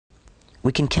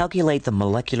We can calculate the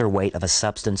molecular weight of a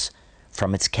substance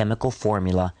from its chemical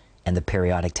formula and the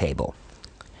periodic table.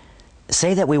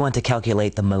 Say that we want to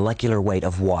calculate the molecular weight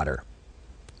of water.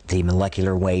 The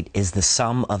molecular weight is the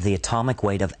sum of the atomic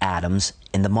weight of atoms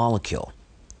in the molecule.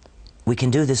 We can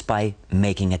do this by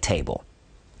making a table.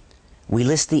 We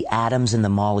list the atoms in the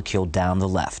molecule down the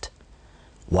left.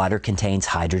 Water contains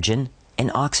hydrogen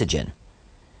and oxygen.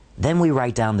 Then we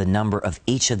write down the number of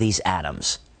each of these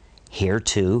atoms. Here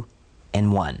 2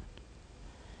 and 1.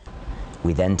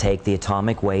 We then take the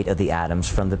atomic weight of the atoms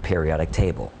from the periodic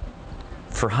table.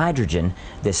 For hydrogen,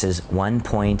 this is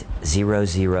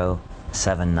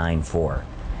 1.00794,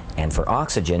 and for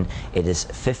oxygen, it is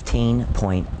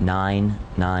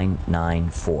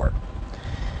 15.9994.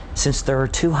 Since there are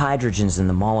 2 hydrogens in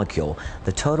the molecule,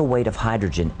 the total weight of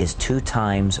hydrogen is 2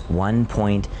 times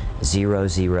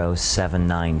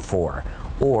 1.00794,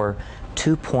 or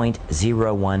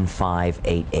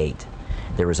 2.01588.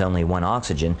 There is only 1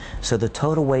 oxygen, so the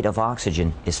total weight of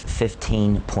oxygen is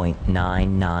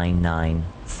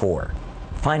 15.9994.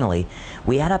 Finally,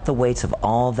 we add up the weights of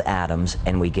all the atoms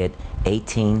and we get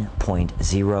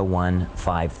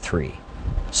 18.0153.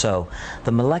 So,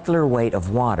 the molecular weight of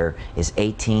water is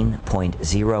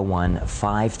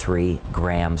 18.0153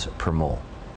 grams per mole.